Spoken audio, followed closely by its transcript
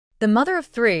The mother of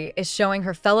three is showing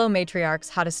her fellow matriarchs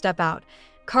how to step out.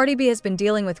 Cardi B has been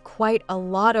dealing with quite a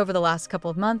lot over the last couple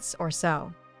of months or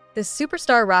so. The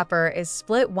superstar rapper is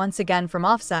split once again from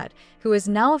Offset, who is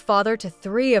now a father to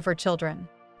three of her children.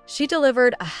 She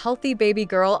delivered a healthy baby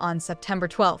girl on September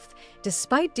 12th,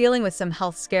 despite dealing with some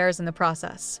health scares in the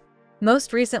process.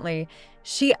 Most recently,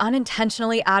 she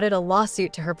unintentionally added a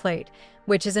lawsuit to her plate,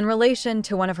 which is in relation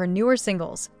to one of her newer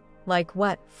singles, Like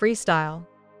What, Freestyle.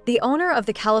 The owner of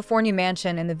the California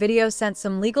mansion in the video sent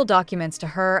some legal documents to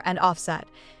her and Offset,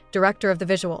 director of the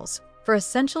visuals, for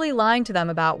essentially lying to them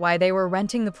about why they were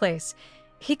renting the place.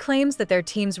 He claims that their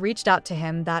teams reached out to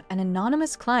him that an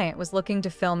anonymous client was looking to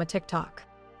film a TikTok.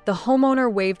 The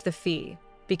homeowner waived the fee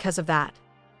because of that.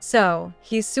 So,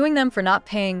 he's suing them for not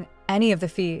paying any of the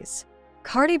fees.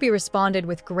 Cardi B responded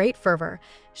with great fervor,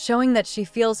 showing that she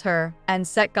feels her and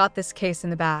Set got this case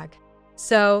in the bag.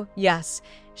 So, yes,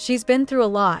 she's been through a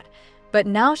lot, but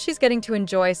now she's getting to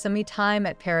enjoy some me time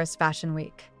at Paris Fashion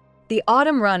Week. The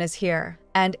autumn run is here,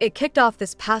 and it kicked off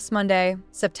this past Monday,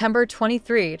 September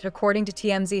 23rd, according to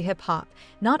TMZ Hip Hop.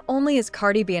 Not only is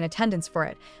Cardi B in attendance for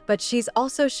it, but she's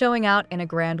also showing out in a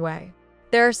grand way.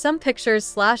 There are some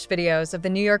pictures/videos of the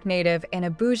New York native in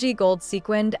a bougie gold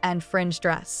sequined and fringe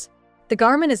dress. The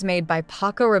garment is made by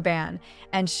Paco Rabanne,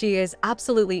 and she is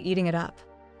absolutely eating it up.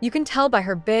 You can tell by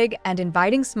her big and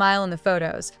inviting smile in the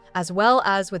photos, as well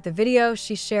as with the video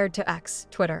she shared to X,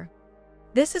 Twitter.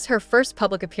 This is her first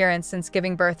public appearance since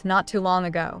giving birth not too long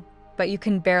ago, but you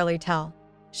can barely tell.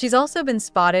 She's also been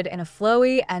spotted in a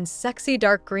flowy and sexy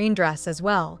dark green dress as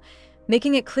well,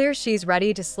 making it clear she's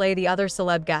ready to slay the other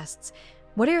celeb guests.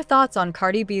 What are your thoughts on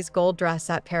Cardi B's gold dress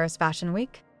at Paris Fashion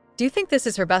Week? Do you think this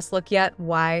is her best look yet?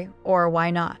 Why or why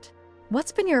not?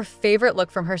 What's been your favorite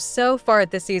look from her so far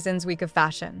at this season's Week of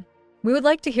Fashion? We would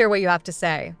like to hear what you have to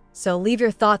say, so leave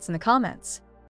your thoughts in the comments.